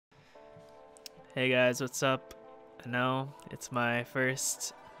Hey guys, what's up? I know it's my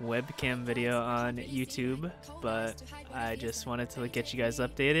first webcam video on YouTube, but I just wanted to get you guys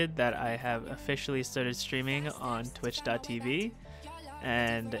updated that I have officially started streaming on twitch.tv,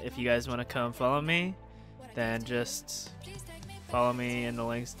 and if you guys want to come follow me, then just follow me in the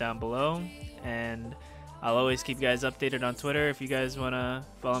links down below, and I'll always keep you guys updated on Twitter if you guys want to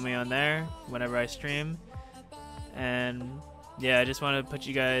follow me on there whenever I stream. And yeah, I just want to put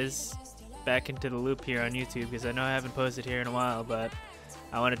you guys back into the loop here on YouTube because I know I haven't posted here in a while, but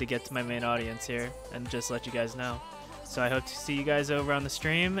I wanted to get to my main audience here and just let you guys know. So I hope to see you guys over on the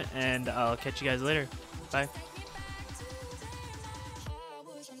stream, and I'll catch you guys later. Bye.